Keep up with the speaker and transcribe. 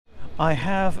I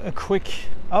have a quick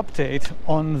update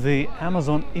on the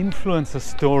Amazon influencer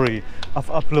story I've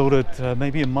uploaded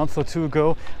maybe a month or two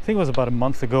ago. I think it was about a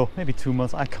month ago, maybe 2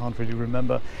 months, I can't really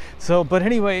remember. But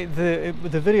anyway,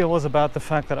 the video was about the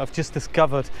fact that I've just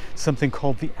discovered something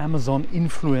called the Amazon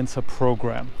Influencer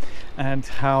Program, and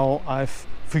how I've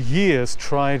for years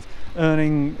tried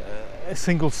earning a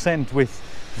single cent with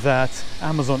that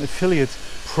Amazon affiliate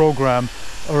program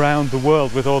around the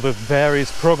world with all the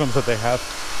various programs that they have,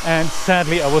 and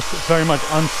sadly I was very much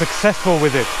unsuccessful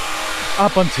with it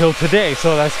up until today.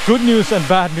 So that's good news and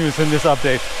bad news in this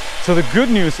update. So the good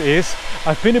news is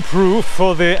I've been approved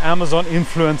for the Amazon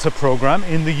Influencer Program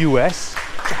in the US.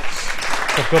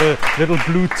 I've got a little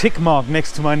blue tick mark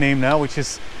next to my name now, which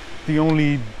is the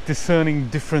only discerning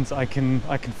difference I can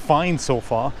find so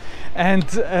far. And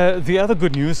the other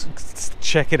good news,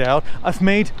 check it out, I've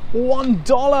made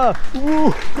 $1.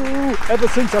 Ever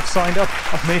since I've signed up,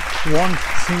 I've made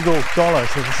 $1 single.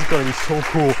 So this is going to be so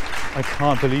cool. I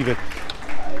can't believe it.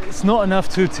 It's not enough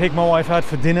to take my wife out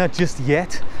for dinner just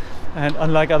yet. And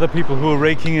unlike other people who are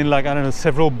raking in, like, I don't know,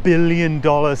 several $billion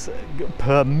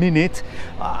per minute,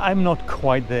 I'm not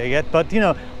quite there yet. But you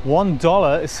know,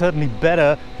 $1 is certainly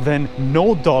better than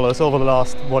no dollars over the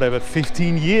last, whatever,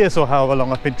 15 years or however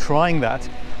long I've been trying that.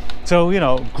 So, you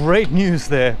know, great news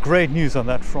there, great news on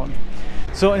that front.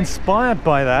 So inspired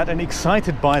by that and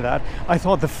excited by that, I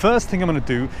thought the first thing I'm going to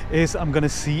do is I'm going to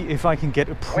see if I can get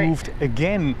approved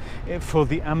again for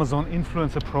the Amazon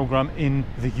Influencer Program in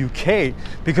the UK,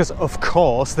 because of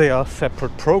course they are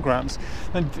separate programs,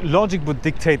 and logic would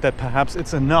dictate that perhaps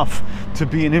it's enough to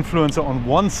be an influencer on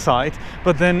one site,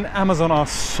 but then Amazon are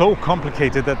so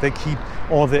complicated that they keep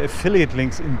all the affiliate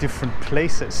links in different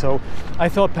places. So I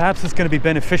thought perhaps it's going to be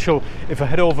beneficial if I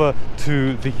head over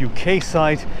to the UK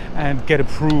site and get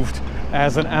approved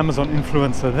as an Amazon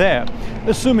influencer there,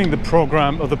 assuming the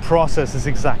program or the process is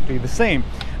exactly the same.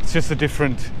 It's just a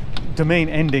different domain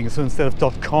ending, so instead of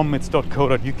 .com it's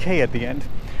 .co.uk at the end.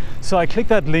 So I click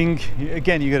that link.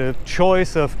 Again, you get a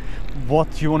choice of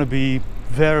what you want to be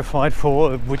verified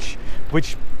for, which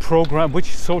program,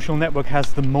 which social network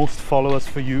has the most followers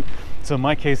for you. So in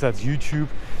my case that's YouTube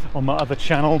on my other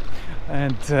channel,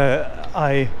 and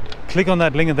I click on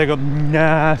that link and they go,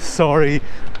 nah, sorry,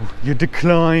 you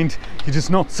declined, you're just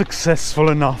not successful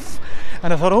enough.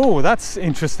 And I thought, oh, that's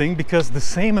interesting, because the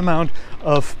same amount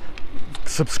of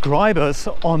subscribers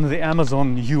on the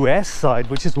Amazon US side,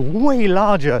 which is way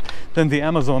larger than the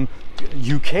Amazon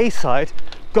UK side,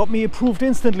 got me approved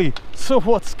instantly. So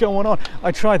what's going on?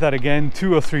 I tried that again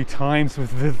 2 or 3 times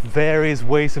with the various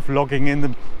ways of logging in.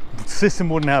 The system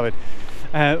wouldn't have it.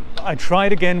 I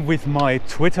tried again with my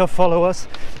Twitter followers,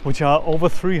 which are over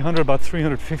 300, about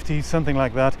 350, something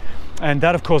like that, and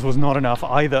that of course was not enough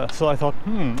either. So I thought,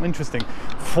 interesting,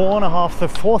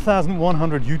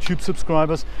 4,100 YouTube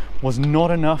subscribers was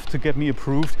not enough to get me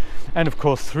approved, and of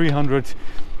course 300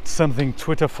 something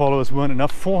Twitter followers weren't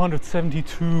enough,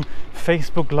 472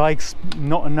 Facebook likes,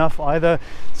 not enough either.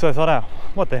 So I thought,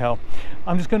 what the hell,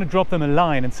 I'm just going to drop them a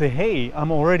line and say, hey,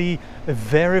 I'm already a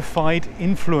verified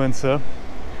influencer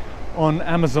on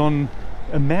Amazon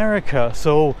America,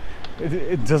 so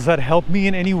does that help me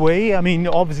in any way? I mean,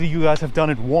 obviously you guys have done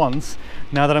it once.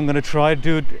 Now that I'm going to try to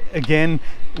do it again,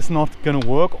 it's not going to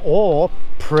work. Or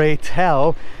pray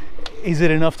tell, is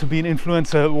it enough to be an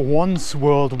influencer once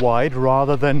worldwide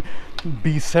rather than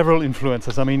be several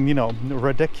influencers? I mean, you know,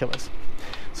 ridiculous.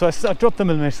 So I dropped them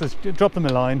a message, dropped them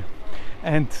a line,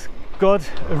 and got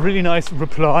a really nice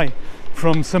reply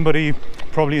from somebody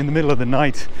probably in the middle of the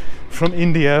night from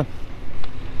India,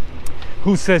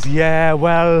 who says, yeah,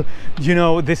 well, you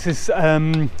know, this is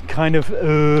kind of,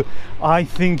 I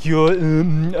think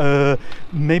you're,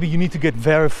 maybe you need to get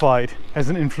verified as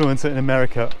an influencer in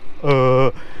America.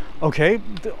 Okay,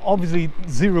 obviously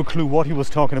zero clue what he was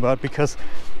talking about, because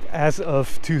as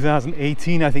of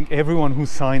 2018, I think everyone who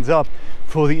signs up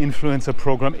for the influencer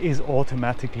program is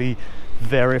automatically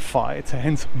verified,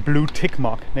 hence blue tick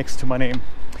mark next to my name.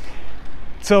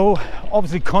 So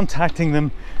obviously contacting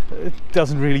them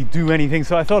doesn't really do anything,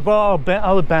 so I thought, well,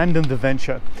 I'll abandon the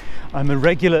venture. I'm a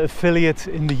regular affiliate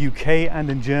in the UK and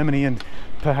in Germany, and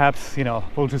perhaps, you know,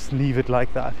 we'll just leave it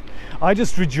like that. I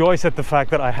just rejoice at the fact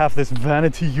that I have this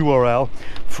vanity URL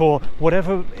for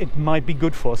whatever it might be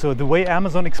good for. So the way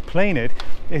Amazon explain it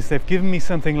is they've given me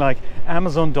something like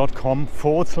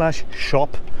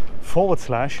amazon.com/shop/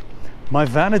 my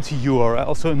vanity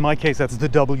URL. So in my case, that's the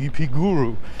WP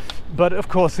Guru. But of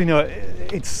course, you know,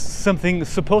 it's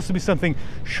supposed to be something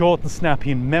short and snappy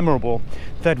and memorable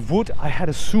that would, I had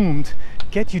assumed,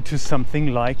 get you to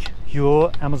something like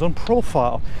your Amazon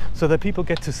profile, so that people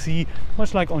get to see,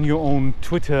 much like on your own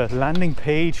Twitter landing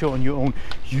page or on your own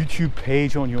YouTube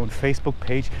page or on your own Facebook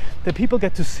page, that people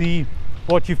get to see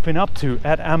what you've been up to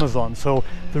at Amazon. So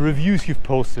the reviews you've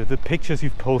posted, the pictures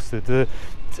you've posted, the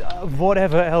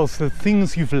whatever else, the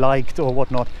things you've liked or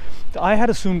whatnot. I had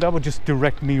assumed that would just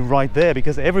direct me right there,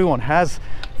 because everyone has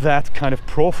that kind of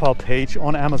profile page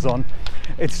on Amazon.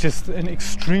 It's just an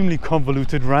extremely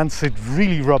convoluted, rancid,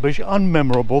 really rubbish,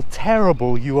 unmemorable,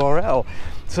 terrible URL.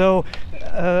 So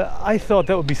I thought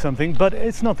that would be something, but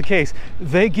it's not the case.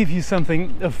 They give you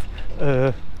something of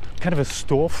kind of a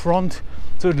storefront,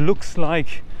 so it looks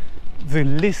like the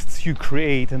lists you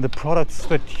create and the products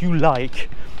that you like.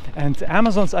 And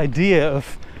Amazon's idea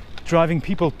of driving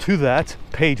people to that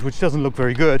page, which doesn't look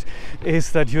very good,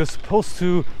 is that you're supposed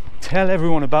to tell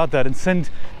everyone about that and send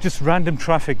just random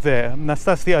traffic there. And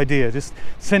that's the idea. Just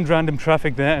send random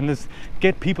traffic there and let's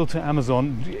get people to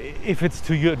Amazon. If it's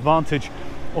to your advantage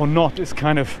or not is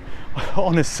kind of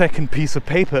on a second piece of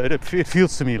paper, it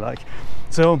feels to me like.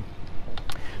 So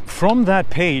from that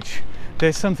page,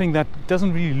 there's something that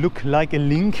doesn't really look like a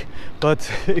link,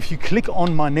 but if you click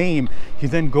on my name, you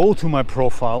then go to my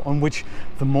profile, on which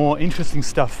the more interesting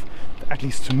stuff, at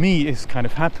least to me, is kind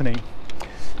of happening.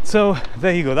 So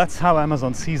there you go, that's how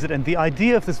Amazon sees it. And the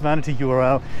idea of this vanity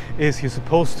URL is you're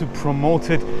supposed to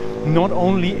promote it not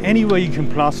only anywhere you can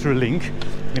plaster a link,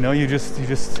 you just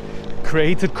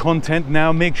created content,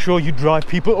 now make sure you drive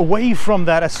people away from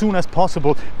that as soon as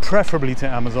possible, preferably to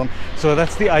Amazon. So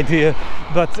that's the idea.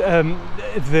 But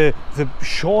the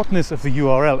shortness of the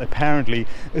URL apparently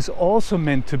is also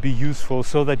meant to be useful,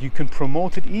 so that you can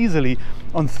promote it easily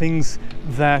on things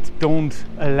that don't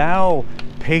allow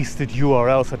pasted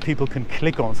URLs that people can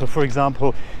click on. So for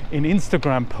example, in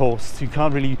Instagram posts, you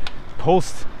can't really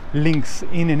post links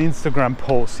in an Instagram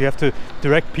post. You have to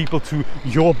direct people to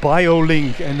your bio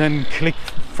link and then click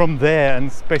from there. And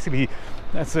basically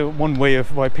that's one way of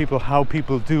how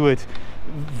people do it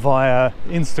via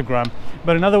Instagram.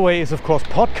 But another way is of course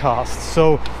podcasts.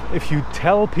 So if you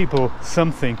tell people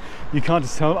something, you can't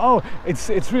just tell them, oh,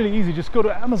 it's really easy, just go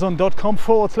to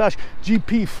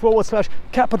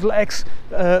amazon.com/GP/X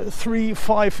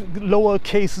 35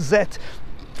 lowercase z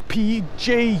p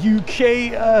j u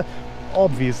k.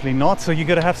 Obviously not. So you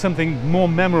got to have something more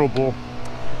memorable,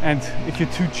 and if you're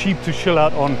too cheap to shell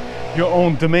out on your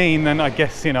own domain, then I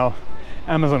guess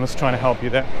Amazon is trying to help you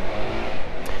there,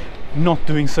 not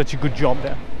doing such a good job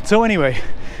there. So anyway,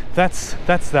 that's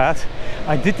that.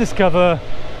 I did discover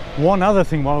one other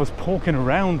thing while I was poking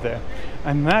around there,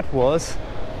 and that was,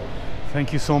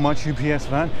 thank you so much UPS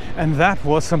van, and that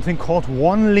was something called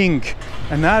OneLink,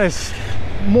 and that is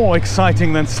more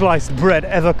exciting than sliced bread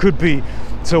ever could be.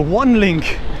 So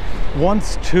OneLink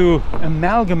wants to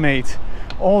amalgamate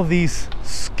all these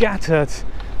scattered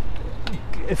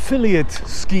affiliate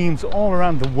schemes all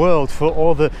around the world for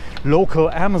all the local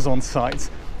Amazon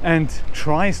sites, and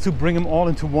tries to bring them all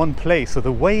into one place. So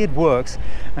the way it works,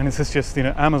 and this is just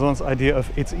Amazon's idea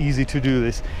of it's easy to do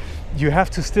this, you have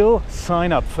to still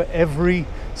sign up for every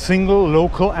single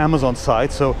local Amazon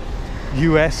site. So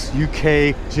US,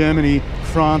 UK, Germany,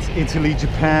 France, Italy,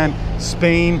 Japan,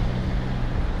 Spain.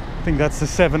 I think that's the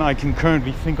 7 I can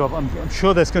currently think of. I'm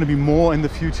sure there's going to be more in the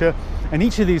future, and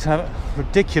each of these have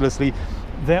ridiculously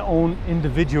their own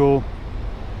individual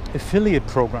affiliate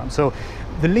program. So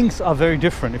the links are very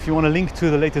different. If you want to link to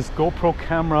the latest GoPro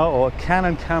camera or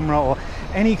Canon camera or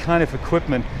any kind of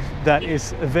equipment that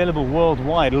is available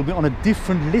worldwide, it'll be on a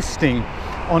different listing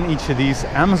on each of these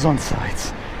Amazon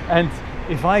sites. And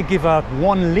if I give out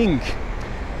one link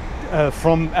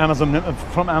from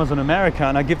Amazon America,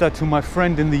 and I give that to my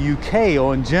friend in the UK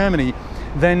or in Germany,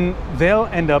 then they'll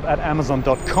end up at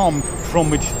Amazon.com,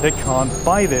 from which they can't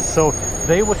buy this. So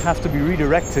they would have to be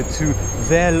redirected to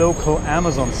their local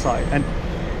Amazon site. And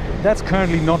that's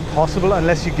currently not possible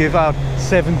unless you give out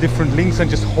 7 different links and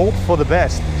just hope for the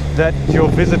best that your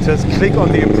visitors click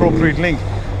on the appropriate link.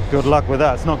 Good luck with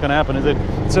that. It's not going to happen, is it?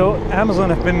 So Amazon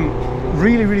have been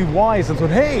really, really wise and thought,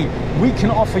 hey, we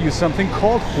can offer you something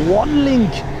called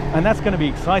OneLink. And that's going to be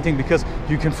exciting, because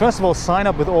you can first of all sign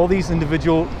up with all these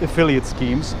individual affiliate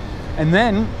schemes, and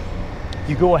then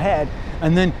you go ahead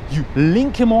and then you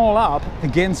link them all up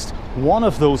against one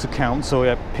of those accounts.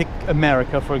 So pick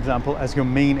America, for example, as your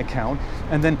main account,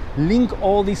 and then link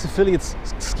all these affiliate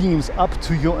schemes up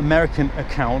to your American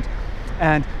account,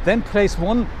 and then place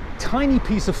one tiny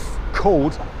piece of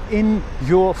code in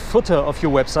your footer of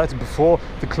your website before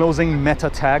the closing meta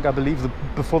tag, I believe,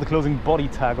 before the closing body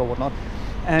tag or whatnot,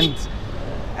 and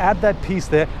add that piece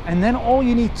there. And then all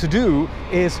you need to do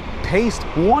is paste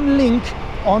one link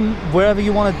on wherever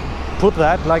you want to put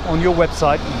that, like on your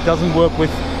website. It doesn't work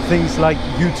with things like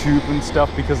YouTube and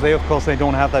stuff, because they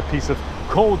don't have that piece of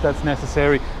code that's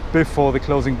necessary before the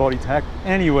closing body tag.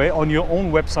 Anyway, on your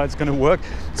own website it's going to work.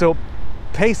 So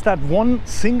paste that one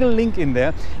single link in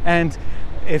there, and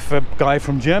if a guy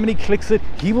from Germany clicks it,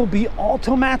 he will be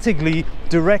automatically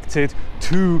directed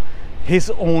to his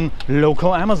own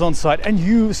local Amazon site, and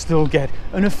you still get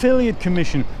an affiliate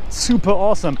commission. Super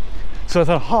awesome. So I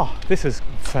thought, this is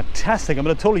fantastic. I'm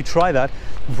going to totally try that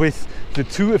with the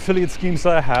 2 affiliate schemes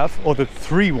that I have, or the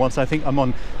 3 ones. I think I'm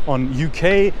on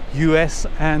UK, US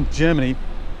and Germany.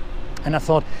 And I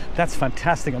thought, that's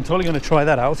fantastic. I'm totally going to try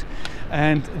that out.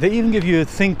 And they even give you a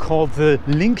thing called the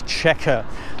link checker.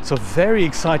 So very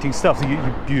exciting stuff.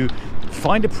 You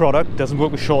find a product, doesn't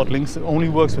work with short links, it only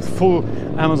works with full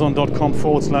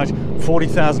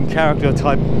Amazon.com/40,000 character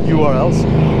type URLs.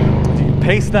 So you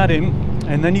paste that in,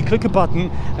 and then you click a button,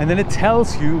 and then it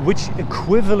tells you which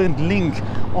equivalent link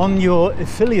on your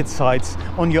affiliate sites,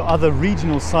 on your other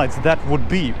regional sites, that would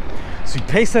be. So you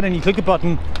paste that in, you click a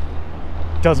button,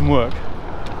 doesn't work.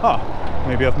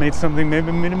 Maybe I've made something, maybe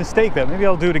I made a mistake there. Maybe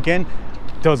I'll do it again.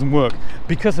 Doesn't work.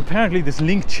 Because apparently this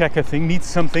link checker thing needs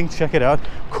something, check it out,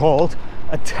 called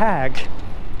a tag.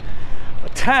 A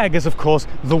tag is, of course,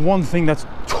 the one thing that's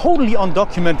totally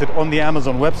undocumented on the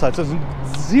Amazon website. So there's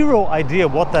zero idea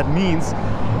what that means,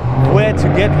 where to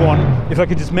get one. If I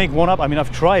could just make one up, I mean, I've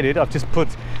tried it. I've just put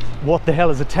what the hell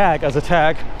is a tag as a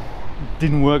tag.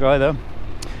 Didn't work either.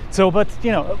 So, but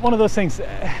you know, one of those things,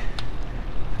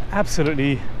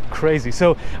 absolutely crazy.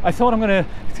 So I thought,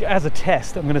 as a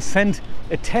test, I'm going to send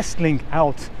a test link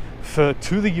out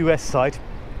to the US site,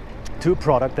 to a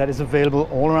product that is available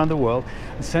all around the world,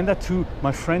 and send that to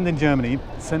my friend in Germany,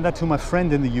 send that to my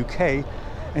friend in the UK,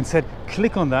 and said,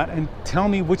 click on that and tell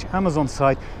me which Amazon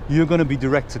site you're going to be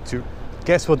directed to.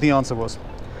 Guess what the answer was?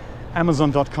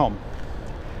 Amazon.com.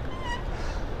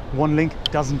 One link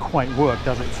doesn't quite work,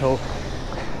 does it? So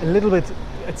a little bit,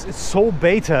 it's so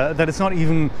beta that it's not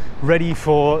even ready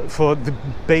for the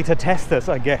beta testers,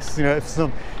 I guess. You know,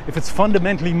 if it's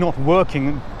fundamentally not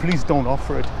working, please don't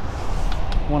offer it.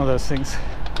 One of those things.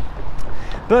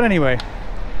 But anyway,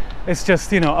 it's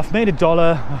just, you know, I've made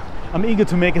 $1. I'm eager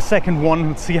to make a second one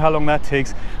and see how long that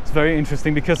takes. It's very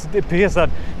interesting because it appears that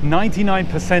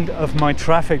 99% of my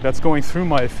traffic that's going through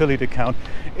my affiliate account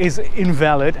is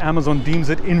invalid. Amazon deems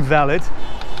it invalid.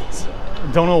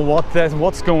 Don't know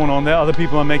what's going on there. Other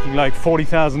people are making like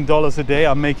 $40,000 a day.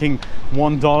 I'm making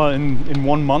 $1 in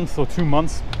 1 month or 2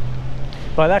 months.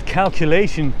 By that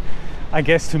calculation, I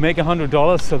guess to make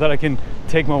 $100 so that I can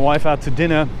take my wife out to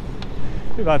dinner,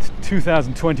 about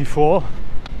 2024.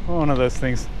 One of those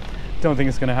things. Don't think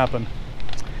it's going to happen.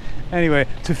 Anyway,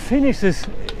 to finish this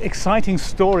exciting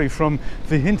story from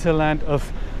the hinterland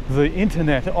of the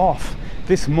internet off,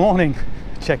 this morning,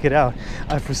 check it out,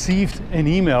 I've received an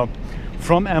email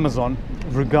from Amazon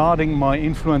regarding my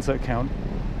influencer account,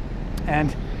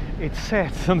 and it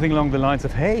said something along the lines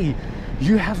of, hey,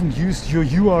 you haven't used your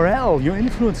URL, your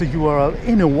influencer URL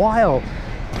in a while.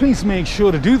 Please make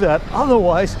sure to do that,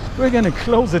 otherwise we're going to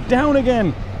close it down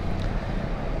again.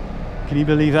 Can you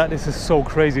believe that? This is so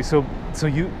crazy. So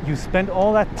you spend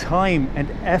all that time and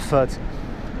effort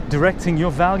directing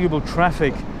your valuable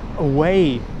traffic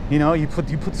away. You know, you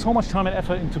put so much time and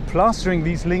effort into plastering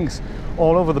these links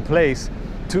all over the place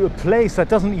to a place that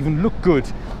doesn't even look good.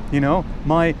 You know,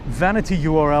 my vanity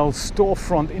URL,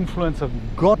 storefront, influencer,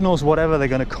 God knows whatever they're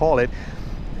going to call it,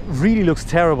 really looks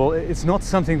terrible. It's not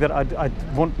something that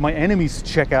I'd want my enemies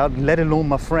to check out, let alone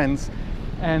my friends.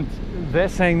 And they're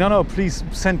saying, no, please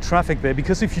send traffic there,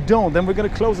 because if you don't, then we're going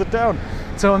to close it down.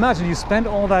 So imagine you spend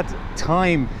all that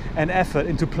time and effort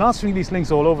into plastering these links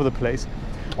all over the place,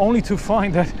 only to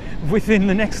find that within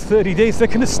the next 30 days they're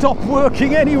going to stop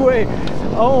working anyway.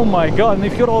 Oh my God, and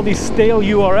they've got all these stale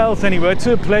URLs anywhere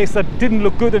to a place that didn't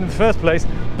look good in the first place,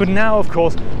 but now of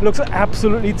course looks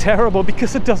absolutely terrible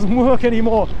because it doesn't work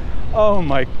anymore. Oh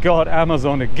my God,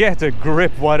 Amazon, get a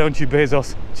grip, why don't you,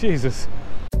 Bezos? Jesus.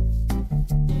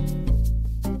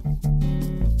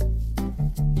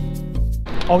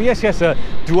 Oh yes,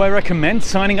 do I recommend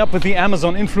signing up with the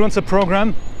Amazon Influencer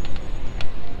Program?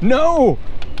 No!